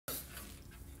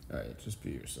All right, just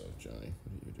be yourself, Johnny.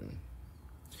 What are you doing?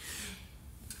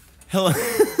 Hello.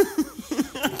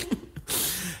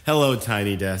 Hello,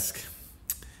 Tiny Desk.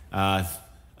 I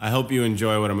hope you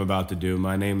enjoy what I'm about to do.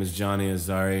 My name is Johnny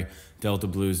Azari, Delta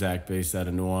Blues act based out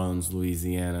of New Orleans,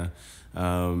 Louisiana.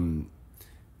 Don't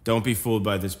be fooled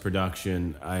by this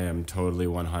production. I am totally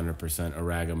 100% a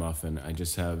ragamuffin. I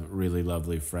just have really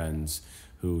lovely friends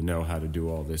who know how to do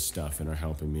all this stuff and are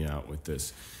helping me out with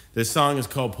this. This song is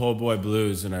called Po' Boy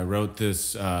Blues, and I wrote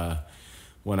this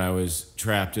when I was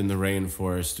trapped in the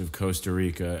rainforest of Costa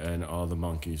Rica and all the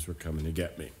monkeys were coming to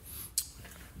get me.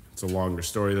 It's a longer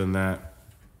story than that,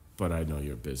 but I know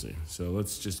you're busy. So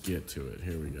let's just get to it.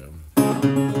 Here we go.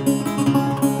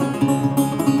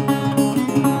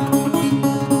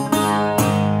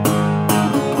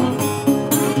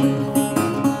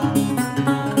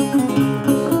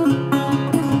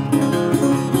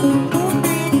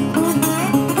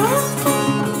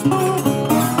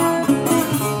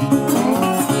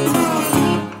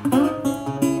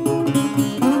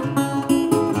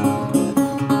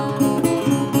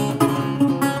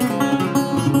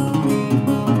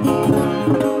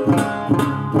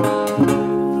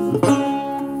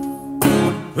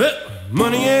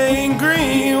 Money ain't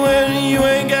green when you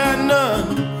ain't got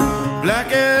none. Black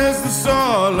as the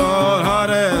soil, Lord, hot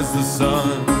as the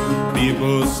sun.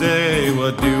 People say,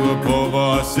 what do a poor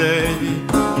boy say?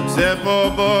 Say, poor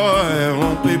boy,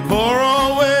 won't be poor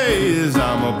always.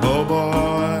 I'm a poor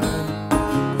boy.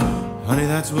 Honey,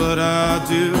 that's what I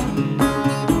do.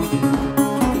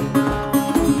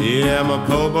 Yeah, I'm a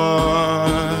poor boy.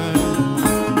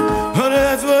 Honey,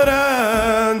 that's what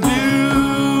I do.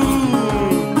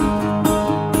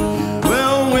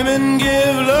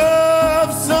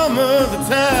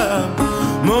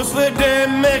 Mostly they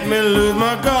make me lose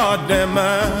my goddamn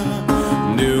mind.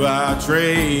 Do I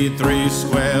trade 3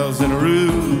 squares and a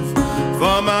roof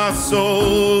for my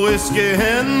soul, whiskey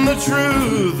and the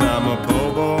truth? I'm a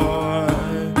poor boy.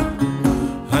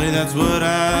 Honey, that's what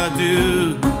I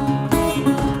do.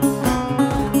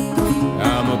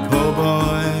 I'm a poor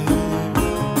boy.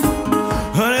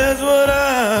 Honey, that's what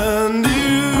I do.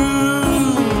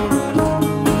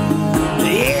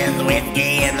 It's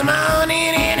whiskey in the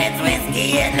morning and it's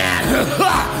whiskey at night.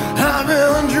 I've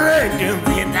been drinking,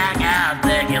 since I got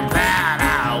thinking about.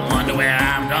 I wonder where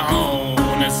I'm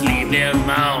gonna sleep this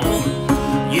morning.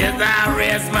 Yes, I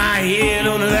rest my head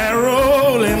under that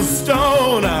rolling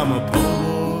stone. I'm a poor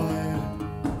boy.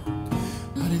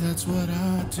 Honey, that's what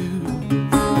I do.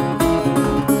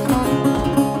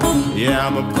 Yeah,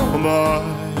 I'm a poor boy.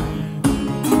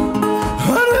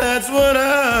 Honey, that's what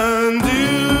I do.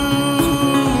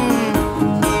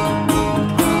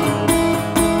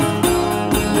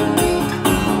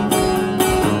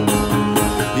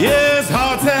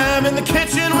 In the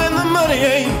kitchen when the money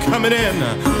ain't coming in.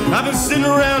 I've been sitting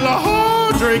around the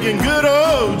hall drinking good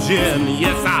old gin.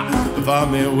 Yes, I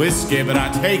bought me a whiskey, but I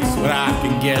takes what I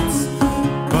can get.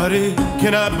 Buddy,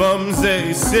 can I bums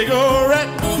a cigarette?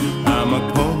 I'm a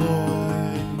poor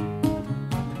boy.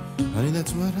 Honey,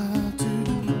 that's what I do.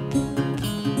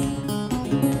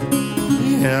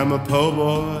 Yeah, I'm a poor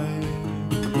boy.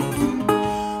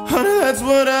 Honey, that's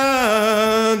what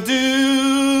I do.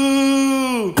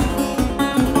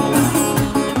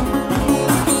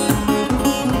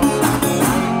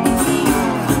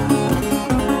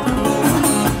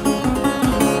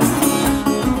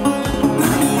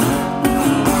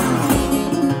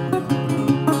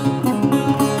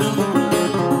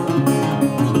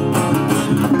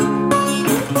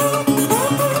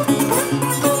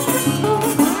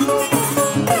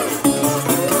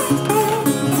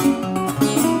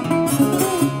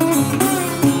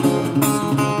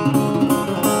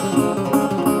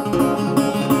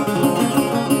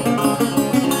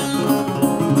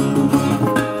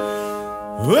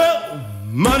 Well,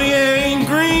 money ain't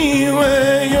green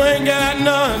when you ain't got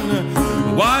none.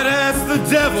 White as the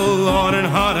devil, Lord, and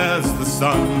hot as the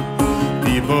sun.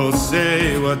 People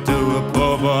say, what do a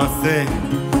poor boy think?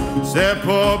 Say,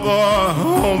 poor boy,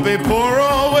 won't be poor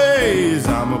always.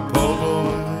 I'm a poor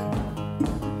boy.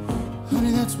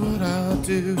 Honey, that's what I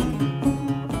do.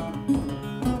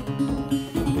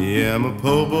 Yeah, I'm a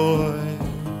poor boy.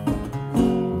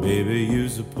 Baby,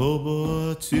 you's a poor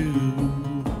boy too.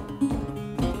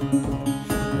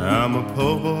 I'm a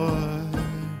poor boy,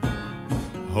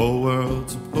 whole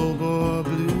world's a poor boy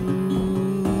blue.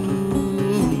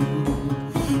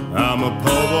 I'm a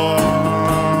poor boy.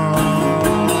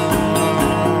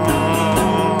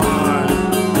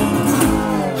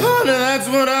 Honey, that's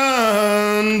what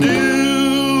I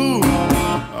do.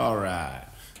 All right.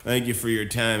 Thank you for your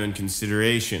time and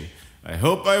consideration. I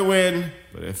hope I win,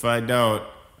 but if I don't,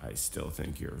 I still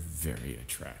think you're very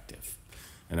attractive.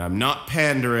 And I'm not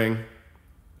pandering.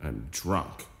 I'm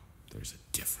drunk. There's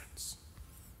a difference.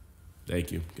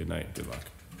 Thank you. Good night. Good luck.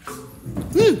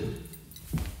 Woo!